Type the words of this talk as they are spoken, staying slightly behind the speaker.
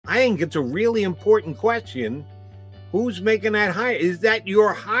I think it's a really important question. Who's making that hire? Is that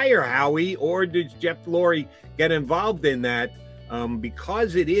your hire, Howie, or does Jeff Lurie get involved in that?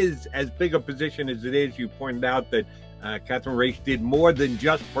 Because it is as big a position as it is, you pointed out that Catherine Raish did more than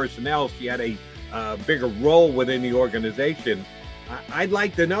just personnel. She had a bigger role within the organization. I'd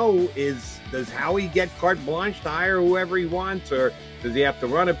like to know does Howie get carte blanche to hire whoever he wants, or does he have to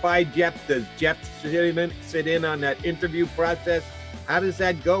run it by Jeff? Does Jeff sit in on that interview process? How does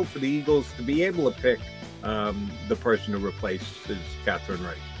that go for the Eagles to be able to pick the person who replaces Catherine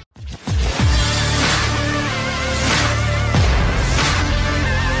Raish?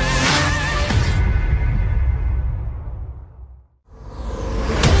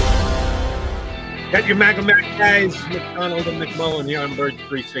 Got your Mac guys, McDonald and McMullen here on Birds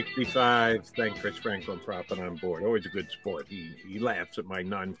 365. Thank Chris Franklin for hopping on board. Always a good sport. He laughs at my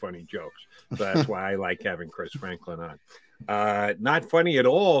non-funny jokes. So that's why I like having Chris Franklin on. Not funny at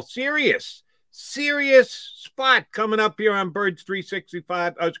all. Serious spot coming up here on Birds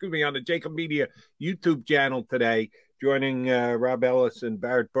 365. On the JAKIB Media YouTube channel today. Joining Rob Ellis and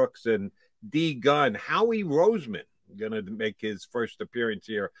Barrett Brooks and D. Gunn. Howie Roseman going to make his first appearance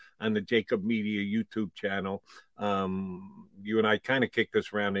here on the JAKIB Media YouTube channel. You and I kind of kicked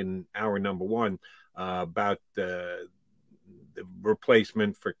this around in hour number one about the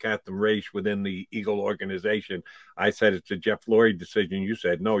replacement for Catherine Raish within the Eagle organization. I said it's a Jeff Lurie decision. You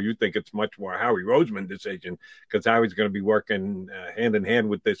said, no, you think it's much more Howie Roseman decision because Howie's going to be working hand in hand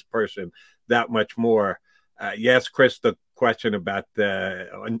with this person that much more. Yes, Chris, the question about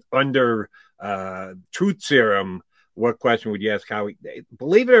the under truth serum, what question would you ask Howie?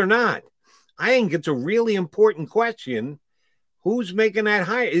 Believe it or not, I think it's a really important question. Who's making that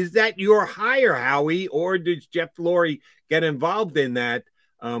hire? Is that your hire, Howie, or does Jeff Lurie get involved in that?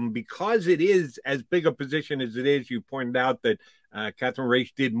 Because it is as big a position as it is, you pointed out that Catherine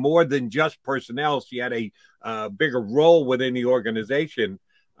Raish did more than just personnel. She had a bigger role within the organization.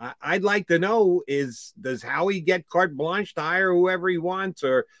 I'd like to know does Howie get carte blanche to hire whoever he wants,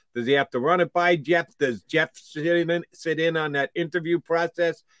 or does he have to run it by Jeff? Does Jeff sit in on that interview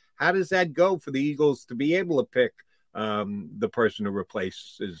process? How does that go for the Eagles to be able to pick the person who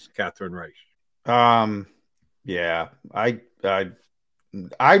replaces Catherine Raish? Yeah, I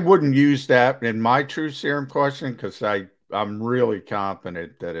wouldn't use that in my true serum question because I'm really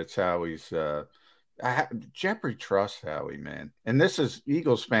confident that it's Howie's. Jeffrey trusts Howie, man. And this is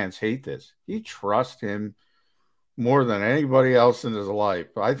Eagles fans hate this. He trusts him more than anybody else in his life.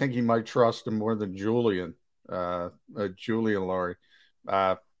 I think he might trust him more than Julian Lurie.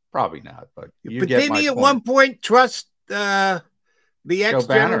 Probably not, but didn't he at one point trust the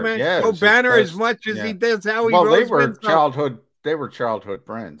ex-gentleman, Joe Banner, as much as he does Howie Roseman? They were childhood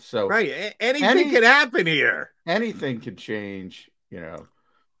friends. So right, anything could happen here. Anything could change, you know.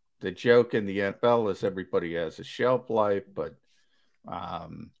 The joke in the NFL is everybody has a shelf life, but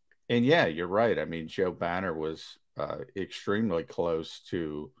and yeah, you're right. I mean, Joe Banner was extremely close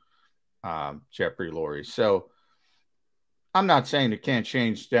to Jeffrey Lurie. So I'm not saying it can't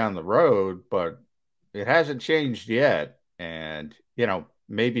change down the road, but it hasn't changed yet. And, you know,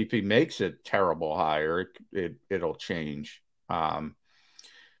 maybe if he makes a terrible hire, it'll change. I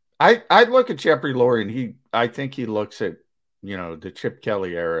look at Jeffrey Lurie and I think he looks at, you know, the Chip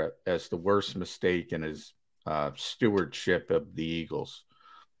Kelly era as the worst mistake in his stewardship of the Eagles.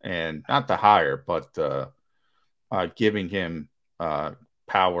 And not the hire, but giving him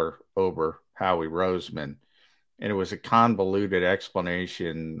power over Howie Roseman. And it was a convoluted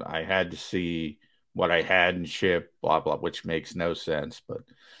explanation. I had to see what I had in Chip, blah, blah, which makes no sense. But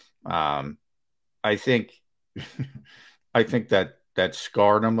I think that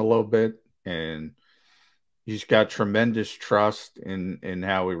scarred him a little bit. And he's got tremendous trust in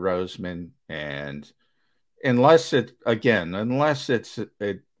Howie Roseman, and unless it's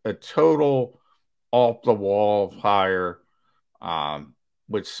a total off the wall hire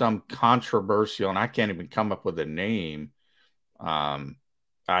with some controversial, and I can't even come up with a name, I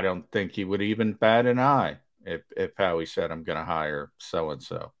don't think he would even bat an eye if Howie said, I'm going to hire so and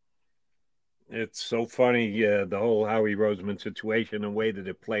so. It's so funny, the whole Howie Roseman situation, the way that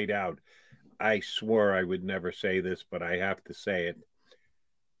it played out. I swore I would never say this, but I have to say it.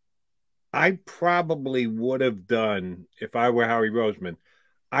 I probably would have done, if I were Howie Roseman,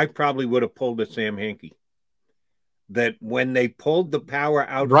 I probably would have pulled a Sam Hinkie. That when they pulled the power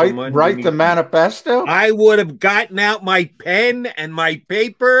out from underneath, write the manifesto? I would have gotten out my pen and my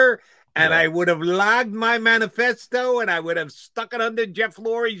paper, and I would have logged my manifesto, and I would have stuck it under Jeff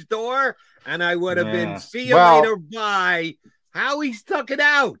Lurie's door, and I would have been, see you later, bye. Howie stuck it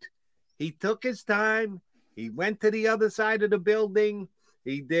out. He took his time. He went to the other side of the building.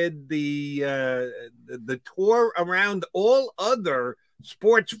 He did the tour around all other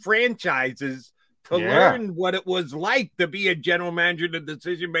sports franchises to learn what it was like to be a general manager, the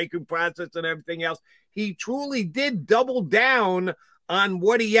decision-making process and everything else. He truly did double down on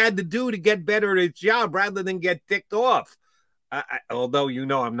what he had to do to get better at his job rather than get ticked off. Although,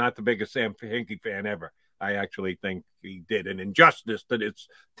 I'm not the biggest Sam Hinkie fan ever. I actually think he did an injustice to this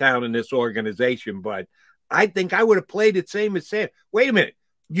town and this organization, but I think I would have played it same as Sam. Wait a minute.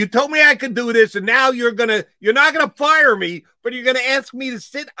 You told me I could do this, and now you're not gonna fire me, but you're gonna ask me to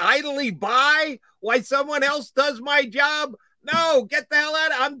sit idly by while someone else does my job? No, get the hell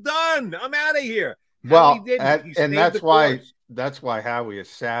out! I'm done. I'm out of here. Well, and that's why Howie is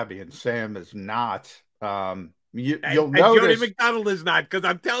savvy and Sam is not. You'll notice Jody McDonald is not, because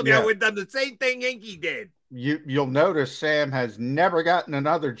I'm telling you, I would have done the same thing Hinkie did. You'll notice Sam has never gotten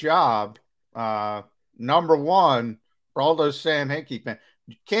another job. Number one, for all those Sam Hinkie fans.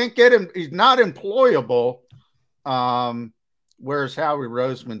 You can't get him. He's not employable. Whereas Howie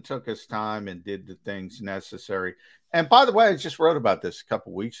Roseman took his time and did the things necessary. And by the way, I just wrote about this a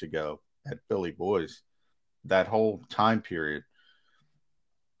couple weeks ago at Philly Boys, that whole time period.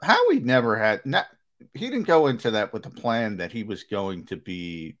 Howie never had, he didn't go into that with the plan that he was going to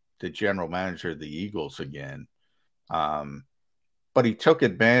be the general manager of the Eagles again. But he took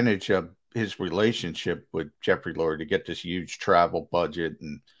advantage of his relationship with Jeffrey Lurie to get this huge travel budget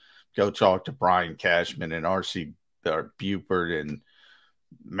and go talk to Brian Cashman and R.C. Buford, and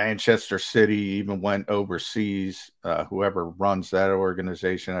Manchester City even went overseas. Whoever runs that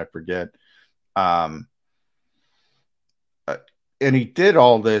organization, I forget. And he did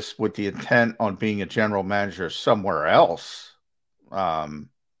all this with the intent on being a general manager somewhere else. And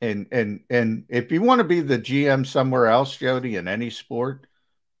if you want to be the GM somewhere else, Jody, in any sport,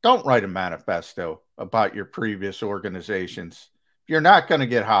 don't write a manifesto about your previous organizations. You're not going to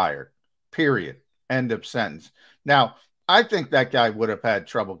get hired, period. End of sentence. Now, I think that guy would have had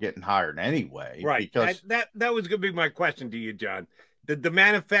trouble getting hired anyway. Right. Because that was going to be my question to you, John. Did the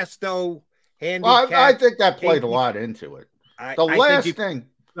manifesto handicap? Well, I think that played a lot into it. The last thing.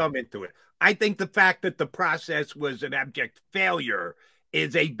 Come into it. I think the fact that the process was an abject failure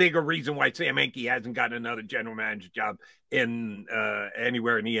is a bigger reason why Sam Hinkie hasn't gotten another general manager job in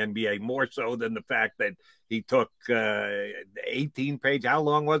anywhere in the NBA, more so than the fact that he took 18 page. How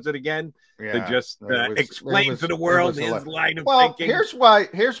long was it again? To just explain to the world his line of thinking.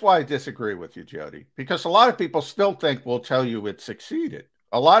 Here's why I disagree with you, Jody, because a lot of people still think we'll tell you it succeeded.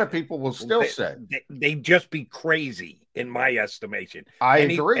 A lot of people will still say they'd just be crazy, in my estimation. I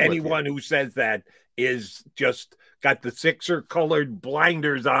agree. Anyone who says that is just got the Sixer colored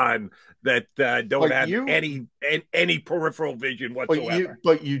blinders on that don't have any peripheral vision whatsoever.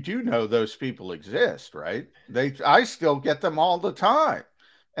 But you do know those people exist, right? I still get them all the time.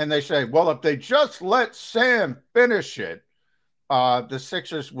 And they say, well, if they just let Sam finish it, the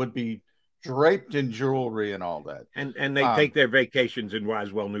Sixers would be draped in jewelry and all that. And they take their vacations in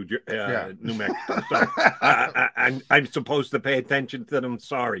Roswell, New Mexico. So I'm supposed to pay attention to them.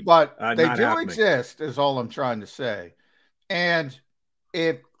 Sorry. But they do exist, is all I'm trying to say. And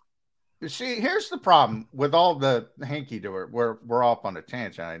here's the problem with all the Hinkie to it. We're off on a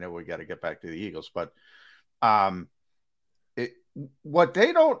tangent. I know we got to get back to the Eagles, but what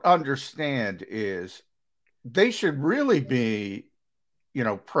they don't understand is they should really be,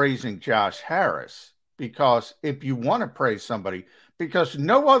 praising Josh Harris, because if you want to praise somebody, because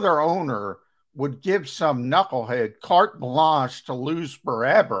no other owner would give some knucklehead carte blanche to lose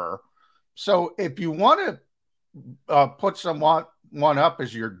forever. So if you want to put someone up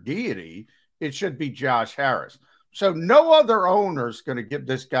as your deity, it should be Josh Harris. So no other owner is going to give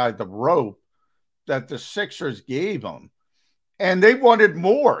this guy the rope that the Sixers gave him. And they wanted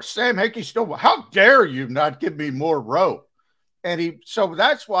more. Sam Hinkie still, how dare you not give me more rope? And so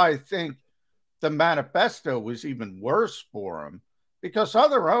that's why I think the manifesto was even worse for him, because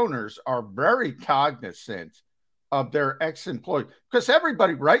other owners are very cognizant of their ex-employees. Because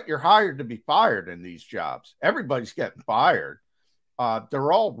everybody, right? You're hired to be fired in these jobs. Everybody's getting fired.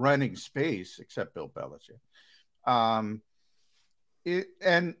 They're all renting space except Bill Belichick. If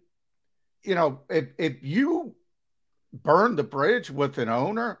you burn the bridge with an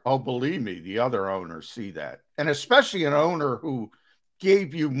owner, oh, believe me, the other owners see that. And especially an owner who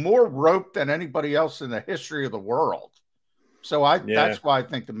gave you more rope than anybody else in the history of the world. So that's why I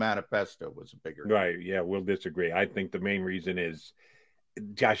think the manifesto was a bigger deal. Right. Yeah, we'll disagree. I think the main reason is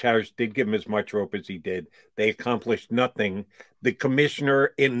Josh Harris did give him as much rope as he did. They accomplished nothing. The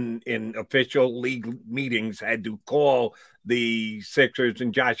commissioner in official league meetings had to call the Sixers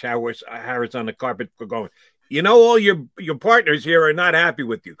and Josh Harris on the carpet for going, You know, all your partners here are not happy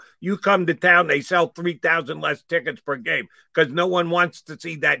with you. You come to town, they sell 3,000 less tickets per game because no one wants to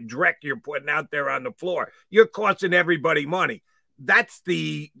see that dreck you're putting out there on the floor. You're costing everybody money. That's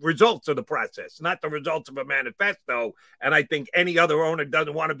the results of the process, not the results of a manifesto. And I think any other owner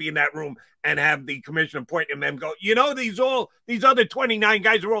doesn't want to be in that room and have the commissioner pointing them and go, you know, these other 29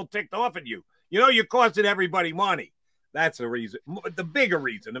 guys are all ticked off at you. You know, you're costing everybody money. That's the reason. The bigger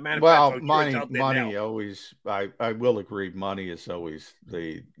reason. The manifesto. Well, money always. I will agree. Money is always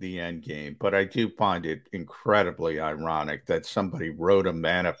the end game. But I do find it incredibly ironic that somebody wrote a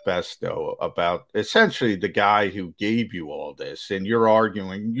manifesto about essentially the guy who gave you all this, and you're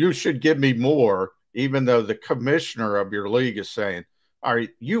arguing you should give me more, even though the commissioner of your league is saying, "All right,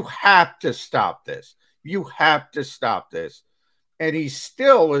 you have to stop this. You have to stop this," and he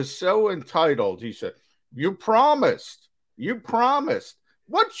still is so entitled. He said, "You promised. You promised."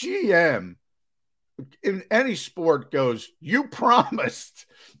 What GM in any sport goes, "You promised"?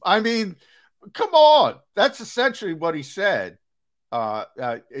 I mean, come on. That's essentially what he said.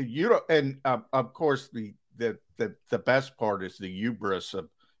 You don't, and of course, the best part is the hubris of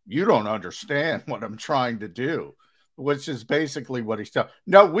you don't understand what I'm trying to do, which is basically what he's telling.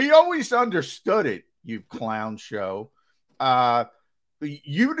 No, we always understood it, you clown show.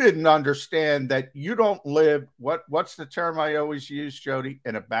 You didn't understand that you don't live, what's the term I always use, Jody?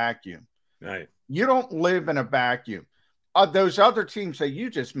 In a vacuum. Right. You don't live in a vacuum. Those other teams that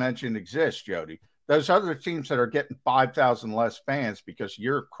you just mentioned exist, Jody. Those other teams that are getting 5,000 less fans because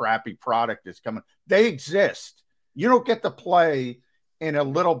your crappy product is coming, they exist. You don't get to play in a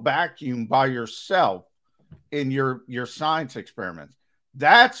little vacuum by yourself in your science experiments.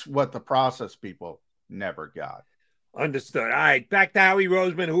 That's what the process people never got. Understood. All right, back to Howie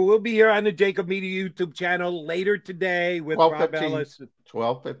Roseman, who will be here on the JAKIB Media YouTube channel later today with Rob Ellis.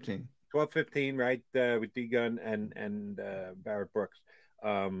 12:15. 12:15, right, with D-Gun and Barrett Brooks.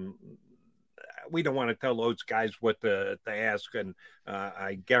 We don't want to tell those guys what to ask, and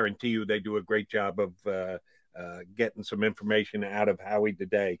I guarantee you they do a great job of getting some information out of Howie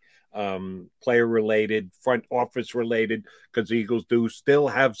today, player related, front office related, because the Eagles do still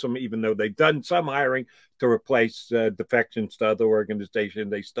have some, even though they've done some hiring to replace defections to other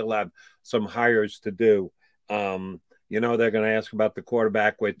organizations, they still have some hires to do. You know, they're going to ask about the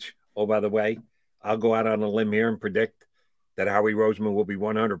quarterback, which, oh, by the way, I'll go out on a limb here and predict that Howie Roseman will be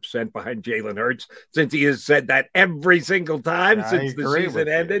 100% behind Jalen Hurts, since he has said that every single time since the season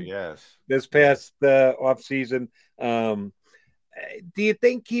ended. Yes. This past offseason. Do you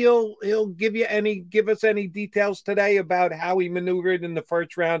think he'll give us any details today about how he maneuvered in the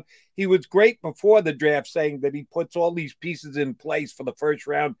first round? He was great before the draft, saying that he puts all these pieces in place for the first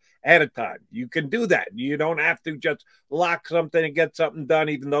round ahead of time. You can do that. You don't have to just lock something and get something done,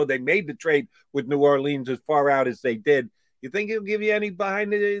 even though they made the trade with New Orleans as far out as they did. You think he'll give you any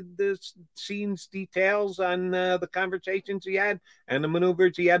behind the scenes details on the conversations he had and the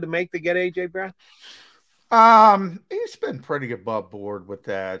maneuvers he had to make to get A.J. Brown? He's been pretty above board with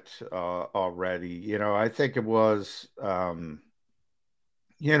that already. You know, I think it was,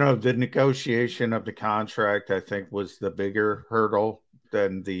 you know, the negotiation of the contract, I think, was the bigger hurdle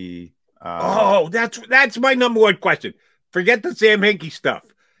than the. That's my number one question. Forget the Sam Hinkie stuff.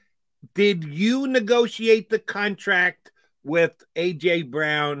 Did you negotiate the contract with A.J.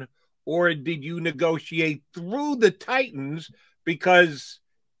 Brown, or did you negotiate through the Titans? Because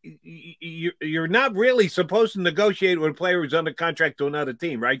you're not really supposed to negotiate with a player who's under contract to another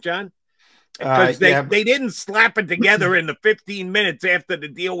team, right, John? Because they didn't slap it together in the 15 minutes after the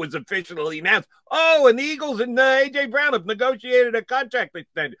deal was officially announced. Oh, and the Eagles and A.J. Brown have negotiated a contract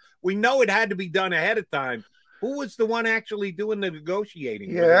extension. We know it had to be done ahead of time. Who was the one actually doing the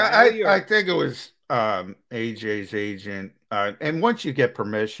negotiating? Yeah, I think it was AJ's agent. And once you get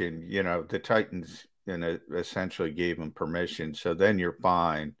permission, you know, the Titans essentially gave him permission. So then you're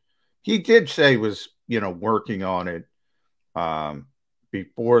fine. He did say he was, you know, working on it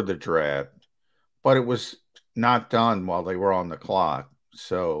before the draft, but it was not done while they were on the clock.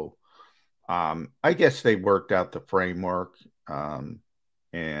 So I guess they worked out the framework and,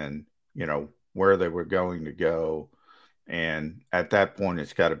 you know, where they were going to go. And at that point,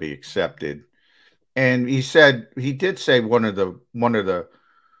 it's got to be accepted. And he did say one of the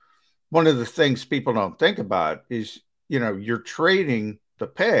things people don't think about is, you know, you're trading the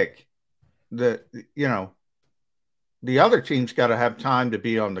pick. You know, the other team's got to have time to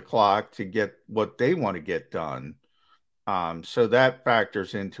be on the clock to get what they want to get done. So that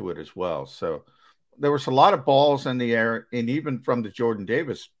factors into it as well. So there was a lot of balls in the air, and even from the Jordan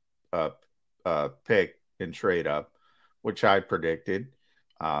Davis pick and trade up, which I predicted.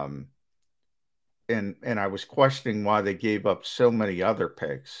 and I was questioning why they gave up so many other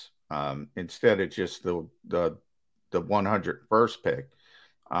picks instead of just the 101st pick,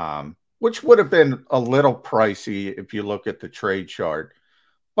 which would have been a little pricey if you look at the trade chart.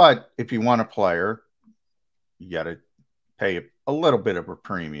 But if you want a player, you got to pay a little bit of a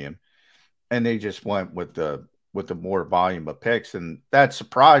premium, and they just went with the more volume of picks, and that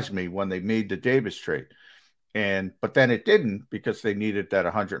surprised me when they made the Davis trade. But then it didn't, because they needed that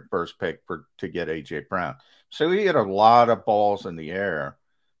 101st pick to get AJ Brown. So he had a lot of balls in the air.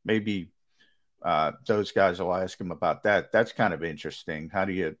 Maybe those guys will ask him about that. That's kind of interesting. How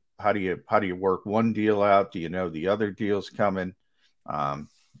do you work one deal out? Do you know the other deal's coming?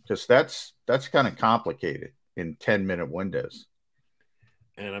 Because that's kind of complicated in 10-minute windows.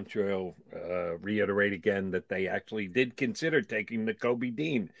 And I'm sure he'll reiterate again that they actually did consider taking the Kobe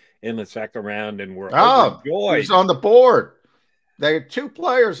Dean in the second round and were overjoyed. He's on the board. They had 2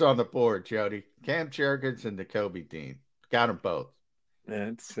 players on the board, Jody. Cam Jurgens and the Kobe Dean. Got them both.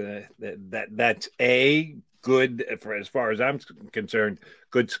 That's that's a good, for as far as I'm concerned,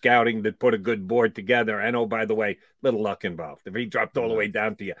 good scouting that put a good board together. And oh, by the way, little luck involved. If he dropped all the way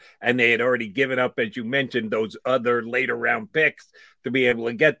down to you, and they had already given up, as you mentioned, those other later round picks to be able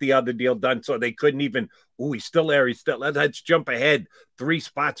to get the other deal done, so they couldn't even. Oh, he's still there. Let's jump ahead 3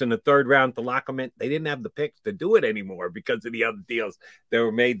 spots in the third round to lock him in. They didn't have the picks to do it anymore because of the other deals that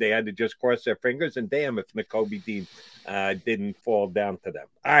were made. They had to just cross their fingers, and damn if Nakobe Dean didn't fall down to them.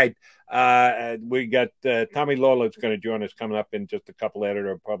 All right, we got Tommy Lawler's going to join us coming up in just a couple.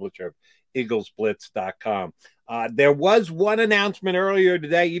 Editor and publisher of EaglesBlitz.com. There was one announcement earlier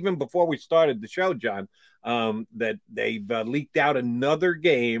today, even before we started the show, John, that they've leaked out another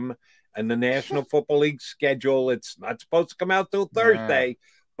game in the National Football League schedule. It's not supposed to come out till Thursday,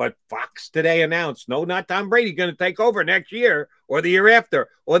 but Fox today announced, no, not Tom Brady going to take over next year or the year after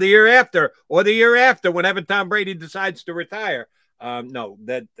or the year after or the year after, whenever Tom Brady decides to retire. No,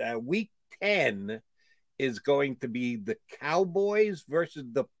 that week 10 is going to be the Cowboys versus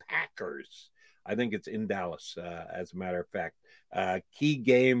the Packers. I think it's in Dallas, as a matter of fact. Key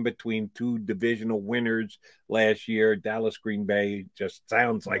game between 2 divisional winners last year. Dallas Green Bay just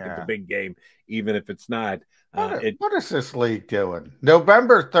sounds like it's a big game, even if it's not. What is this league doing?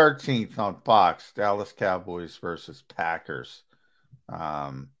 November 13th on Fox, Dallas Cowboys versus Packers.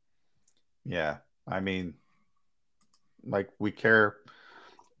 Yeah, I mean, like, we care.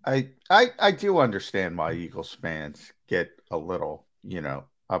 I do understand why Eagles fans get a little,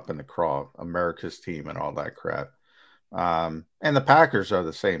 up in the craw, America's team and all that crap. And the Packers are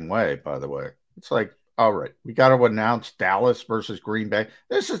the same way, by the way. It's like, all right, we got to announce Dallas versus Green Bay.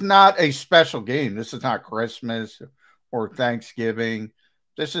 This is not a special game. This is not Christmas or Thanksgiving.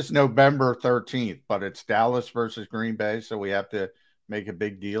 This is November 13th, but it's Dallas versus Green Bay, so we have to make a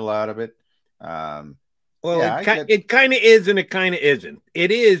big deal out of it. It kind of is and it kind of isn't.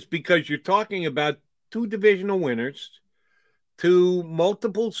 It is because you're talking about 2 divisional winners, 2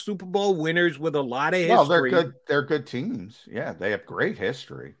 multiple Super Bowl winners with a lot of history. Well, they're good. They're good teams. Yeah, they have great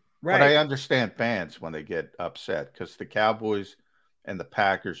history. Right. But I understand fans when they get upset, because the Cowboys and the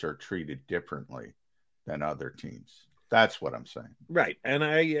Packers are treated differently than other teams. That's what I'm saying. Right.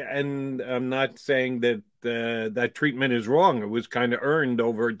 And I'm not saying that that treatment is wrong. It was kind of earned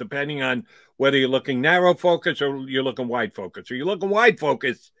over, depending on whether you're looking narrow focus or you're looking wide focus. Or you're looking wide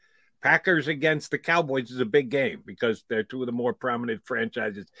focus, Packers against the Cowboys is a big game because they're 2 of the more prominent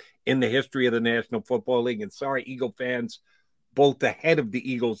franchises in the history of the National Football League. And sorry, Eagle fans, both ahead of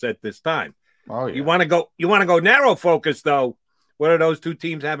the Eagles at this time. Oh, yeah. You want to go narrow focus, though. What do those 2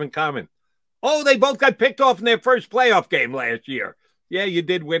 teams have in common? Oh, they both got picked off in their first playoff game last year. Yeah, you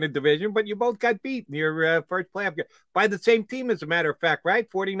did win a division, but you both got beat in your first playoff game by the same team, as a matter of fact, right?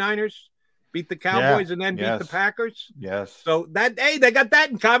 49ers beat the Cowboys and then beat the Packers. Yes. So they got that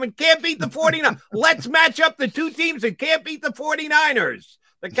in common. Can't beat the 49ers. Let's match up the 2 teams that can't beat the 49ers.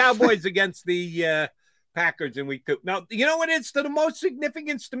 The Cowboys against the Packers in week 2. Now, you know what is the most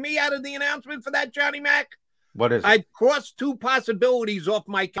significance to me out of the announcement for that, Johnny Mac? What is it? I'd crossed 2 possibilities off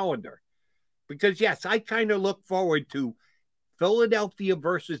my calendar. Because, yes, I kind of look forward to Philadelphia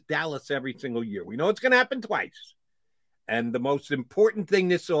versus Dallas every single year. We know it's going to happen twice. And the most important thing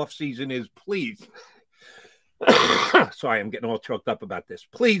this offseason is, please, sorry, I'm getting all choked up about this.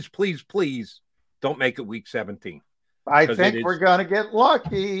 Please, please, please don't make it week 17. I think we're going to get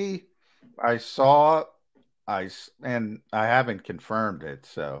lucky. And I haven't confirmed it,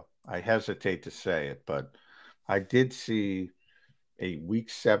 so I hesitate to say it, but I did see a week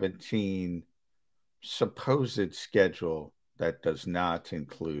 17 supposed schedule that does not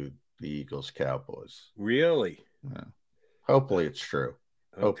include the Eagles Cowboys. Really? Yeah. Hopefully it's true.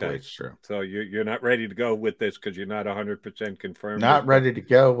 Hopefully it's true. So you're not ready to go with this because you're not 100% confirmed. Not ready to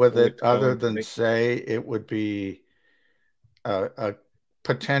go with it, other than be. say it would be a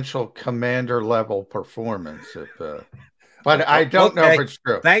potential commander level performance. But I don't know if it's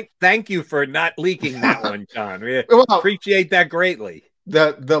true. Thank you for not leaking that one, John. We well, appreciate that greatly.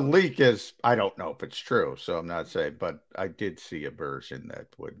 The leak is, I don't know if it's true, so I'm not saying, but I did see a version that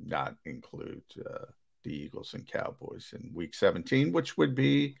would not include the Eagles and Cowboys in Week 17, which would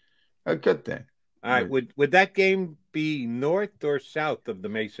be a good thing. All right, would that game be north or south of the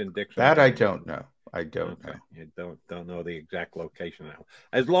Mason-Dixon? That I don't know. I don't know. You don't know the exact location now.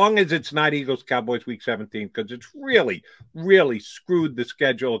 As long as it's not Eagles Cowboys Week 17, because it's really, really screwed the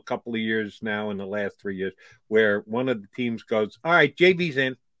schedule a couple of years now in the last 3 years, where one of the teams goes, all right, JB's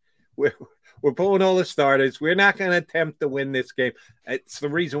in. We're pulling all the starters. We're not going to attempt to win this game. It's the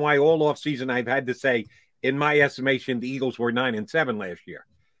reason why all offseason I've had to say, in my estimation, the Eagles were 9-7 last year.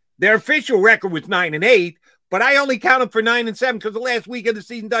 Their official record was 9-8, but I only count them for 9-7 because the last week of the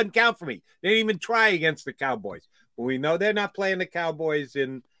season doesn't count for me. They didn't even try against the Cowboys. But we know they're not playing the Cowboys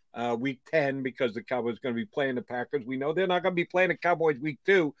in Week 10 because the Cowboys are going to be playing the Packers. We know they're not going to be playing the Cowboys Week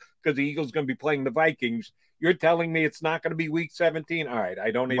 2 because the Eagles are going to be playing the Vikings. You're telling me it's not going to be Week 17? All right,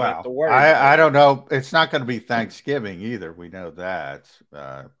 I don't even have to worry. I don't know. It's not going to be Thanksgiving either. We know that.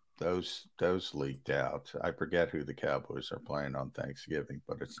 Those leaked out. I forget who the Cowboys are playing on Thanksgiving,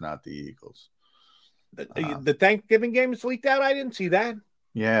 but it's not the Eagles. The Thanksgiving game is leaked out? I didn't see that.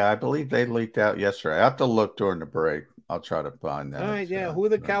 Yeah, I believe they leaked out yesterday. I have to look during the break. I'll try to find that. All right, yeah. Who are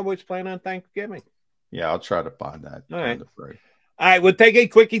the Cowboys playing on Thanksgiving? Yeah, I'll try to find that. All right. The break. All right, we'll take a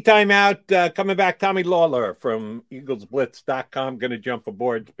quickie timeout. Coming back, Tommy Lawler from EaglesBlitz.com. Going to jump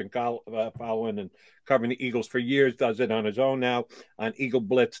aboard. He's been following and covering the Eagles for years. Does it on his own now on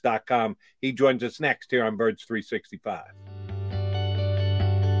EagleBlitz.com. He joins us next here on Birds 365.